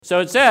So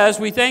it says,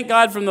 we thank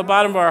God from the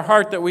bottom of our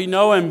heart that we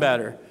know Him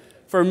better.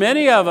 For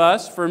many of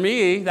us, for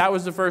me, that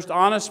was the first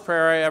honest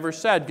prayer I ever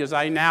said, because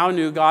I now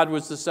knew God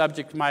was the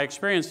subject of my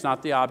experience,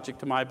 not the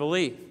object of my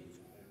belief.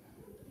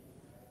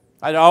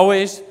 I'd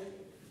always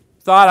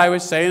thought I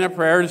was saying a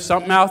prayer to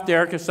something out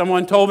there because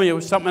someone told me it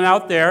was something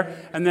out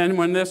there. And then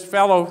when this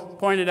fellow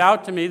pointed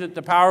out to me that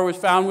the power was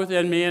found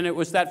within me and it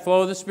was that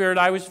flow of the Spirit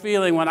I was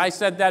feeling, when I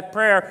said that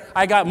prayer,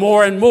 I got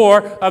more and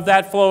more of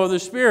that flow of the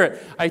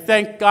Spirit. I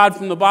thank God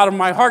from the bottom of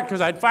my heart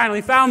because I'd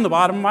finally found the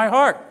bottom of my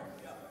heart.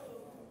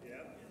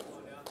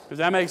 Does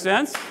that make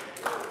sense?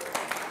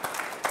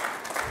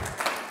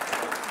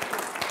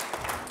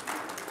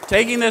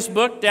 Taking this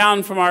book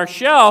down from our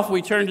shelf,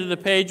 we turn to the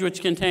page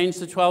which contains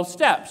the 12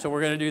 steps. So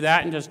we're going to do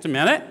that in just a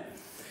minute.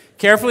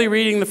 Carefully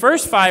reading the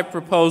first 5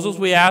 proposals,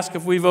 we ask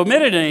if we've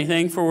omitted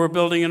anything, for we're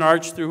building an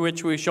arch through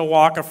which we shall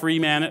walk a free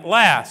man at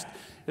last.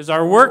 Is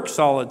our work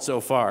solid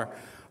so far?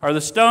 Are the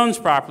stones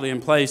properly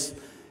in place?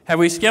 Have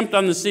we skimped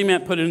on the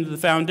cement put into the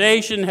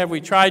foundation? Have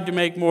we tried to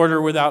make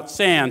mortar without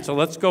sand? So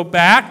let's go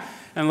back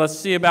and let's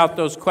see about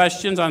those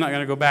questions. I'm not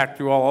going to go back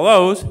through all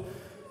of those,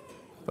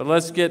 but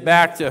let's get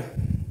back to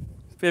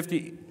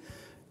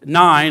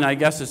 59, I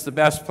guess is the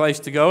best place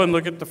to go, and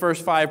look at the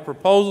first 5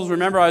 proposals.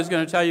 Remember, I was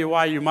going to tell you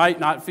why you might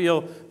not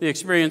feel the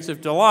experience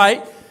of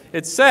delight.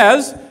 It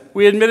says,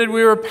 we admitted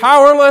we were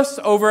powerless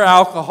over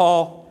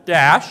alcohol,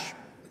 that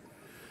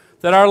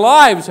our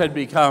lives had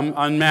become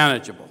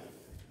unmanageable.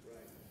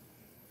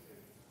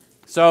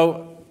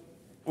 So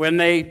when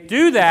they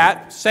do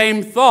that,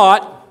 same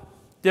thought,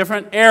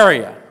 different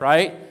area,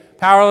 right?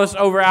 Powerless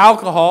over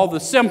alcohol,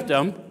 the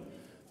symptom.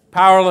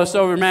 Powerless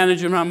over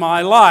management of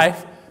my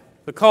life,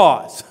 the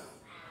cause.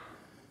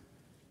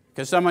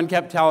 Because someone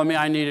kept telling me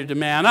I needed to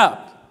man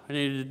up. I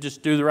needed to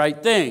just do the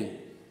right thing.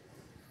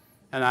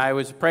 And I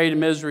was a prey to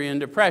misery and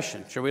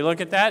depression. Shall we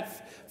look at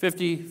that?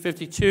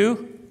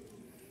 52?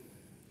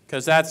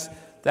 Because that's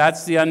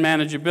the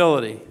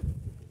unmanageability.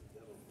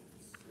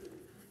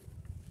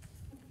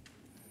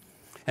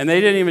 And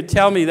they didn't even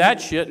tell me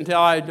that shit until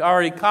I'd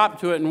already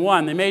copped to it in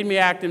 1. They made me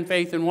act in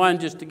faith in 1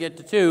 just to get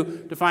to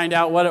 2 to find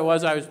out what it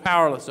was I was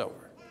powerless over.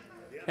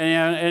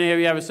 Any of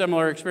you have a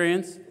similar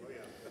experience?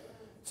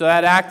 So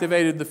that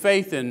activated the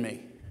faith in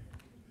me,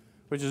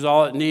 which is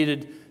all it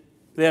needed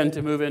then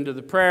to move into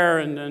the prayer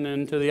and then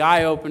into the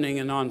eye-opening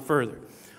and on further.